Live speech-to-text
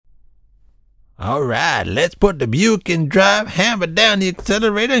All right, let's put the Buick in drive, hammer down the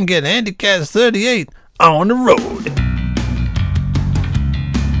accelerator, and get DinkyCast 38 on the road.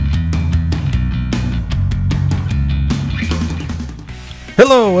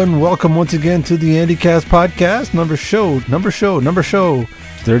 Hello, and welcome once again to the DinkyCast podcast, number show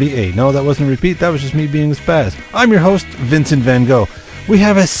 38. No, that wasn't a repeat. That was just me being a spaz. I'm your host, Vincent Van Gogh. We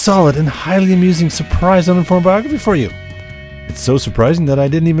have a solid and highly amusing surprise uninformed biography for you. It's so surprising that I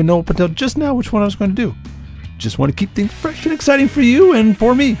didn't even know up until just now which one I was going to do. Just want to keep things fresh and exciting for you and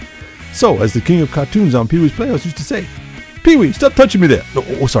for me. So, as the king of cartoons on Pee-wee's Playhouse used to say, Pee-wee, stop touching me there.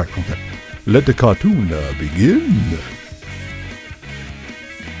 Oh, sorry. Let the cartoon begin.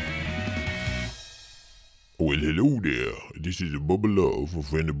 Well, hello there. This is a bubble love of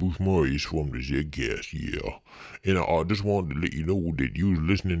friend of Bruce Morris from the DinkyCast, yeah. And I just wanted to let you know that you was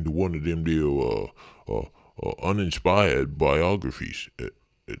listening to one of them there, uninspired biographies.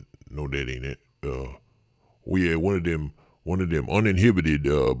 No, that ain't it. Yeah, one of them uninhibited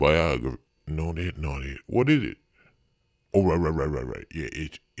biographies. No, that not it. What is it? Oh, right. Yeah,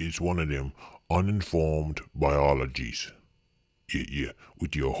 it's one of them uninformed biologies. Yeah,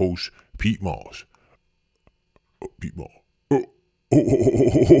 with your host, Pete Moss. Pete Moss.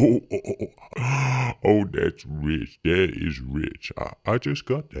 Oh, that's rich. That is rich. I just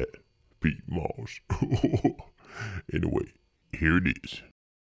got that. Pete Moss. Anyway, here it is.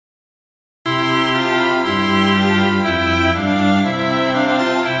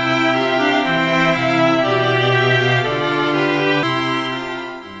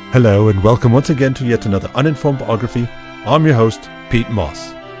 Hello, and welcome once again to yet another uninformed biography. I'm your host, Pete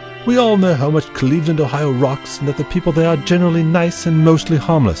Moss. We all know how much Cleveland, Ohio rocks, and that the people there are generally nice and mostly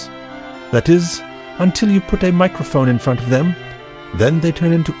harmless. That is, until you put a microphone in front of them. Then they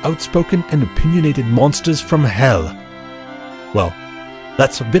turn into outspoken and opinionated monsters from hell. Well,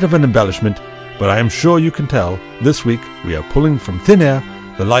 that's a bit of an embellishment, but I am sure you can tell this week we are pulling from thin air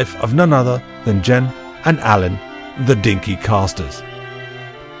the life of none other than Jen and Alan, the DinkyCasters.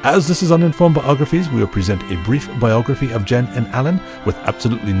 As this is uninformed biographies, we will present a brief biography of Jen and Alan with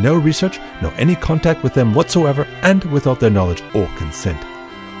absolutely no research, no any contact with them whatsoever, and without their knowledge or consent.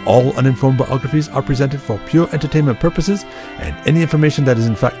 All uninformed biographies are presented for pure entertainment purposes, and any information that is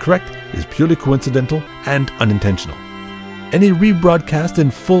in fact correct is purely coincidental and unintentional. Any rebroadcast in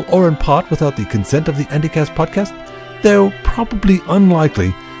full or in part without the consent of the DinkyCast podcast, though probably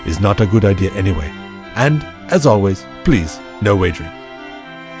unlikely, is not a good idea anyway. And, as always, please, no wagering.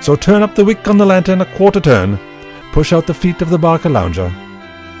 So turn up the wick on the lantern a quarter turn, push out the feet of the Barker Lounger,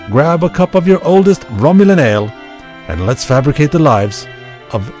 grab a cup of your oldest Romulan ale, and let's fabricate the lives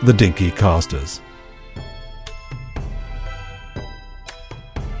of the DinkyCasters.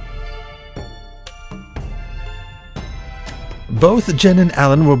 Both Jen and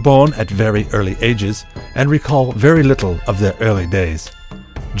Alan were born at very early ages and recall very little of their early days.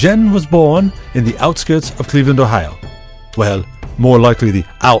 Jen was born in the outskirts of Cleveland, Ohio. Well, more likely the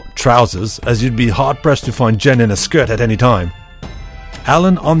out trousers, as you'd be hard-pressed to find Jen in a skirt at any time.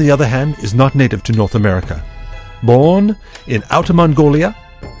 Alan, on the other hand, is not native to North America. Born in Outer Mongolia,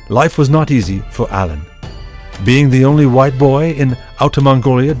 life was not easy for Alan. Being the only white boy in Outer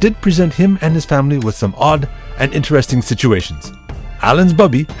Mongolia did present him and his family with some odd and interesting situations. Alan's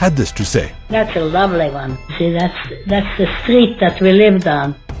bubby had this to say. That's a lovely one. See, that's the street that we lived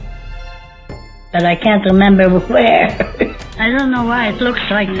on. But I can't remember where. I don't know why it looks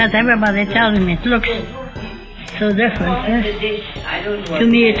like that. Everybody tells me it looks so different. Yes? To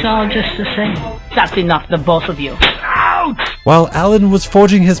me, it's all just the same. That's enough, the both of you. Ouch! While Alan was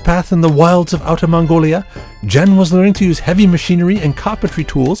forging his path in the wilds of Outer Mongolia, Jen was learning to use heavy machinery and carpentry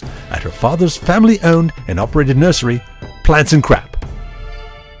tools at her father's family-owned and operated nursery, Plants and Crap.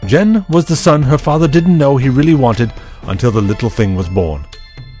 Jen was the son her father didn't know he really wanted until the little thing was born.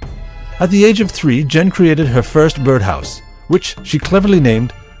 At the age of 3, Jen created her first birdhouse, which she cleverly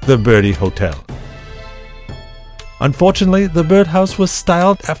named the Birdie Hotel. Unfortunately, the birdhouse was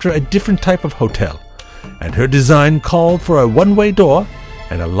styled after a different type of hotel, and her design called for a one-way door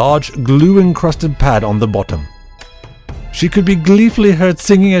and a large glue-encrusted pad on the bottom. She could be gleefully heard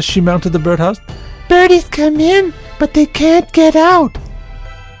singing as she mounted the birdhouse, "Birdies come in, but they can't get out."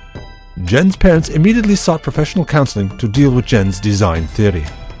 Jen's parents immediately sought professional counseling to deal with Jen's design theory.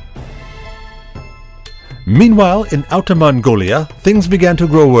 Meanwhile, in Outer Mongolia, things began to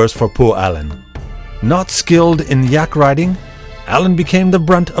grow worse for poor Alan. Not skilled in yak riding, Alan became the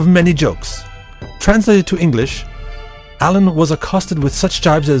brunt of many jokes. Translated to English, Alan was accosted with such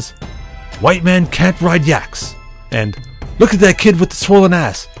jibes as, "White man can't ride yaks," and "Look at that kid with the swollen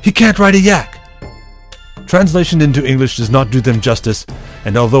ass, he can't ride a yak." Translation into English does not do them justice,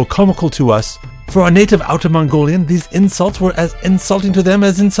 and although comical to us, for a native Outer Mongolian, these insults were as insulting to them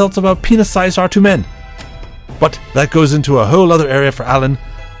as insults about penis size are to men. But that goes into a whole other area for Alan,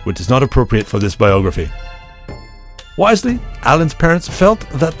 which is not appropriate for this biography. Wisely, Alan's parents felt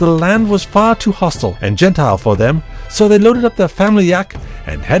that the land was far too hostile and Gentile for them, so they loaded up their family yak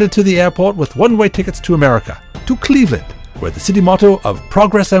and headed to the airport with one-way tickets to America, to Cleveland, where the city motto of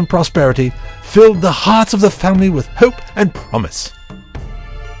progress and prosperity filled the hearts of the family with hope and promise.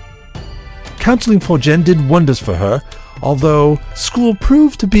 Counseling for Jen did wonders for her, although school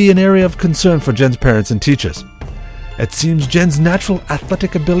proved to be an area of concern for Jen's parents and teachers. It seems Jen's natural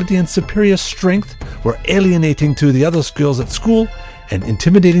athletic ability and superior strength were alienating to the other girls at school and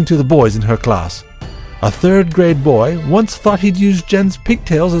intimidating to the boys in her class. A third-grade boy once thought he'd use Jen's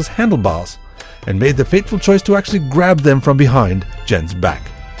pigtails as handlebars and made the fateful choice to actually grab them from behind Jen's back.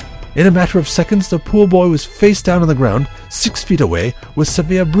 In a matter of seconds, the poor boy was face down on the ground, 6 feet away, with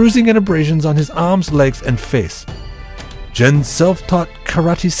severe bruising and abrasions on his arms, legs, and face. Jen's self-taught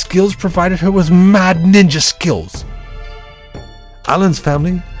karate skills provided her with mad ninja skills. Alan's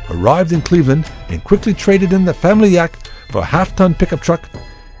family arrived in Cleveland and quickly traded in the family yak for a half-ton pickup truck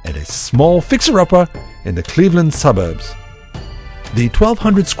and a small fixer-upper in the Cleveland suburbs. The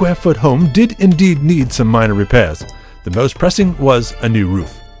 1,200 square foot home did indeed need some minor repairs. The most pressing was a new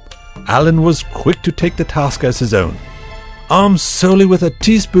roof. Alan was quick to take the task as his own. Armed solely with a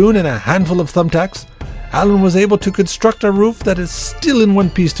teaspoon and a handful of thumbtacks, Alan was able to construct a roof that is still in one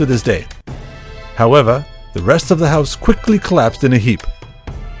piece to this day. However, the rest of the house quickly collapsed in a heap.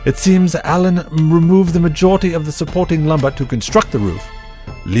 It seems Alan removed the majority of the supporting lumber to construct the roof,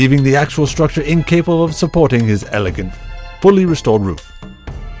 leaving the actual structure incapable of supporting his elegant, fully restored roof.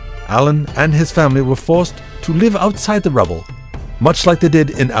 Alan and his family were forced to live outside the rubble, much like they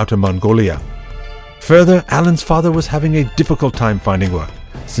did in Outer Mongolia. Further, Alan's father was having a difficult time finding work,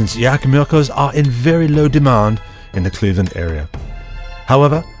 since yak milkers are in very low demand in the Cleveland area.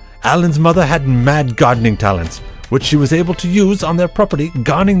 However, Alan's mother had mad gardening talents, which she was able to use on their property,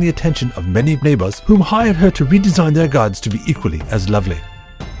 garnering the attention of many neighbors whom hired her to redesign their gardens to be equally as lovely.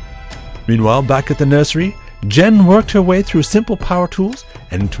 Meanwhile, back at the nursery, Jen worked her way through simple power tools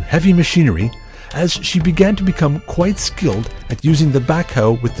and into heavy machinery as she began to become quite skilled at using the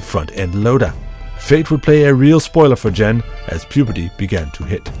backhoe with the front end loader. Fate would play a real spoiler for Jen as puberty began to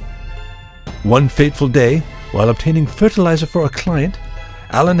hit. One fateful day, while obtaining fertilizer for a client,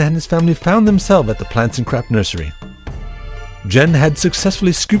 Alan and his family found themselves at the Plants and Crap nursery. Jen had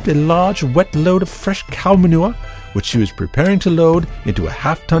successfully scooped a large wet load of fresh cow manure, which she was preparing to load into a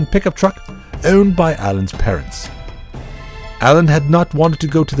half-ton pickup truck owned by Alan's parents. Alan had not wanted to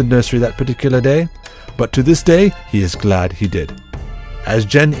go to the nursery that particular day, but to this day he is glad he did. As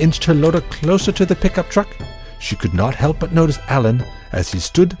Jen inched her loader closer to the pickup truck, she could not help but notice Alan as he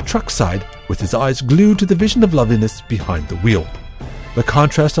stood truckside with his eyes glued to the vision of loveliness behind the wheel. The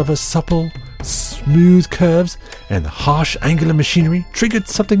contrast of her supple, smooth curves and the harsh, angular machinery triggered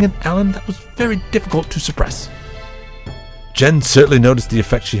something in Alan that was very difficult to suppress. Jen certainly noticed the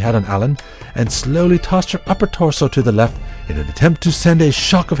effect she had on Alan and slowly tossed her upper torso to the left in an attempt to send a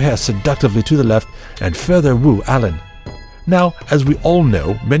shock of hair seductively to the left and further woo Alan. Now, as we all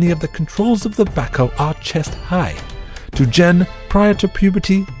know, many of the controls of the backhoe are chest high. To Jen, prior to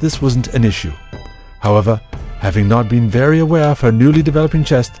puberty, this wasn't an issue. However, having not been very aware of her newly developing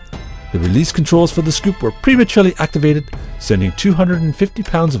chest, the release controls for the scoop were prematurely activated, sending 250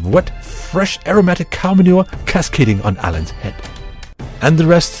 pounds of wet, fresh, aromatic cow manure cascading on Alan's head. And the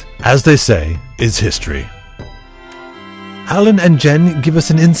rest, as they say, is history. Alan and Jen give us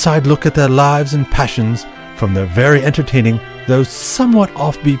an inside look at their lives and passions from their very entertaining, though somewhat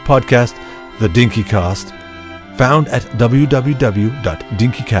offbeat podcast, The DinkyCast, found at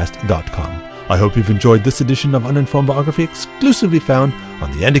www.DinkyCast.com. I hope you've enjoyed this edition of Uninformed Biography, exclusively found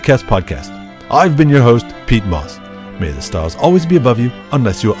on the DinkyCast podcast. I've been your host, Pete Moss. May the stars always be above you,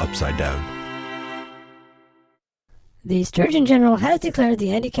 unless you're upside down. The Surgeon General has declared the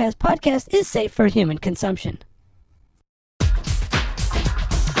DinkyCast podcast is safe for human consumption.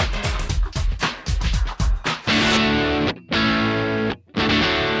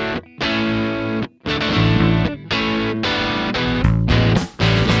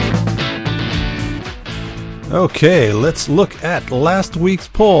 Okay, let's look at last week's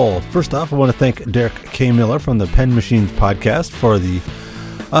poll. First off, I want to thank Derek K. Miller from the Pen Machines podcast for the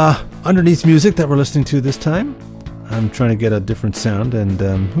underneath music that we're listening to this time. I'm trying to get a different sound, and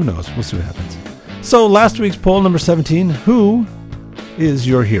who knows? We'll see what happens. So, last week's poll, number 17, who is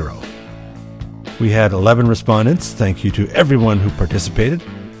your hero? We had 11 respondents. Thank you to everyone who participated.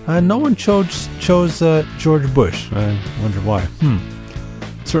 No one chose George Bush. I wonder why.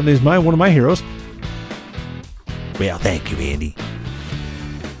 Certainly is one of my heroes. Well, thank you, Andy.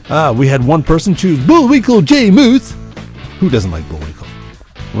 We had one person choose Bullwinkle J. Moose. Who doesn't like Bullwinkle?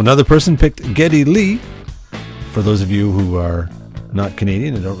 Another person picked Geddy Lee. For those of you who are not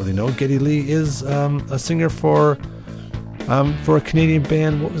Canadian and don't really know, Geddy Lee is a singer for a Canadian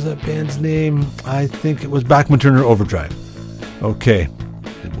band. What was that band's name? I think it was Bachman Turner Overdrive. Okay,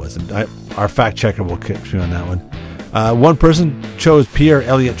 it wasn't. Our fact checker will catch you on that one. One person chose Pierre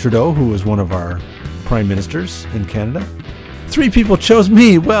Elliott Trudeau, who was one of our prime ministers in Canada. 3 people chose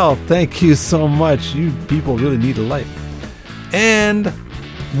me. Well, thank you so much. You people really need a life. And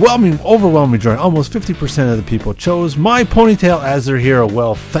overwhelming majority, almost 50% of the people chose my ponytail as their hero.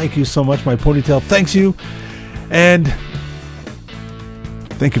 Well, thank you so much. My ponytail thanks you. And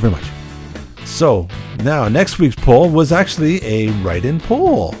thank you very much. So now next week's poll was actually a write-in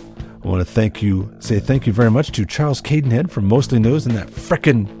poll. I want to say thank you very much to Charles Cadenhead from Mostly News and that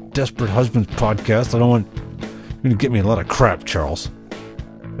frickin' Desperate Husbands podcast. You're going to get me a lot of crap, Charles.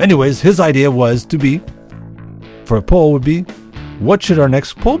 Anyways, his idea was for a poll would be, what should our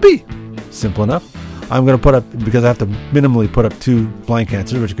next poll be? Simple enough. I'm going to put up, because I have to minimally put up 2 blank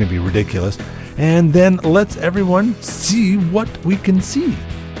answers, which are going to be ridiculous. And then let's everyone see what we can see.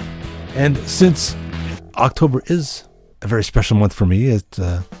 And since October is a very special month for me, it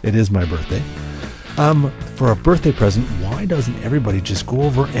is my birthday. For a birthday present, why doesn't everybody just go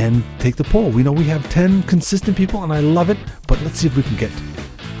over and take the poll? We know we have 10 consistent people, and I love it, but let's see if we can get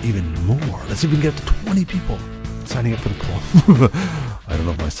even more. Let's see if we can get up to 20 people signing up for the poll. I don't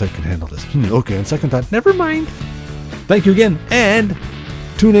know if my site can handle this. Okay, on second thought, never mind. Thank you again, and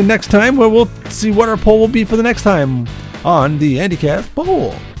tune in next time where we'll see what our poll will be for the next time on the DinkyCast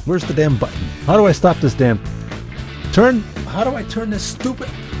poll. Where's the damn button? How do I stop this damn how do I turn this stupid?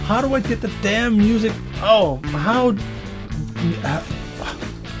 How do I get the damn music? Oh, how do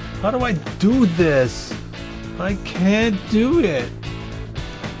I do this? I can't do it.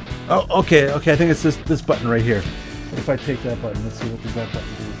 Oh, okay. I think it's this button right here. What if I take that button? Let's see, what does that button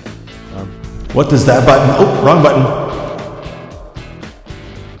do? What does that button? Oh, wrong button.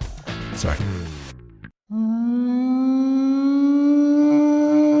 Sorry.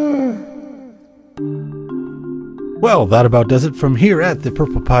 Well, that about does it from here at the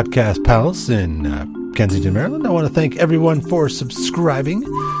Purple Podcast Palace in Kensington, Maryland. I want to thank everyone for subscribing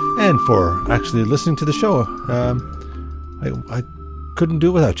and for actually listening to the show. I couldn't do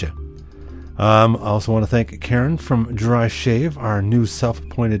it without you. I also want to thank Karen from Dry Shave, our new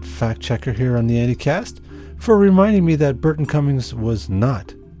self-appointed fact-checker here on the DinkyCast, for reminding me that Burton Cummings was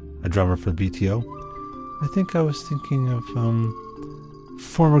not a drummer for the BTO. I think I was thinking of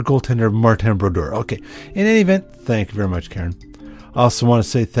former goaltender Martin Brodeur. Okay, in any event, thank you very much, Karen. I also want to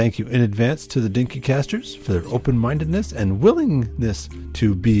say thank you in advance to the DinkyCasters for their open-mindedness and willingness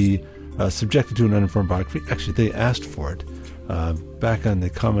to be subjected to an uninformed biography. Actually, they asked for it. Back on the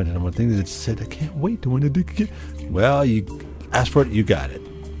comment on one thing, they said, I can't wait to win a DinkyCast. Well, you asked for it, you got it.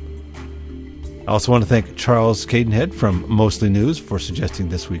 I also want to thank Charles Cadenhead from Mostly News for suggesting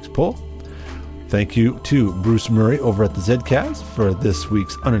this week's poll. Thank you to Bruce Murray over at the Zcast for this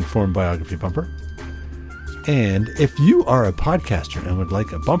week's uninformed biography bumper. And if you are a podcaster and would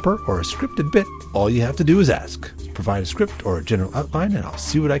like a bumper or a scripted bit, all you have to do is ask. Provide a script or a general outline, and I'll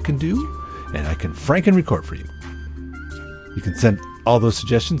see what I can do, and I can frank and record for you. You can send all those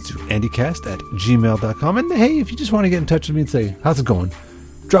suggestions to andycast@gmail.com. And hey, if you just want to get in touch with me and say, how's it going?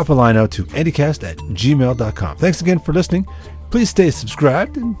 Drop a line out to andycast@gmail.com. Thanks again for listening. Please stay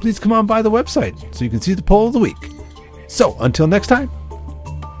subscribed, and please come on by the website so you can see the poll of the week. So, until next time,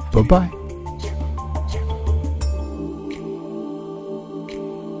 bye-bye.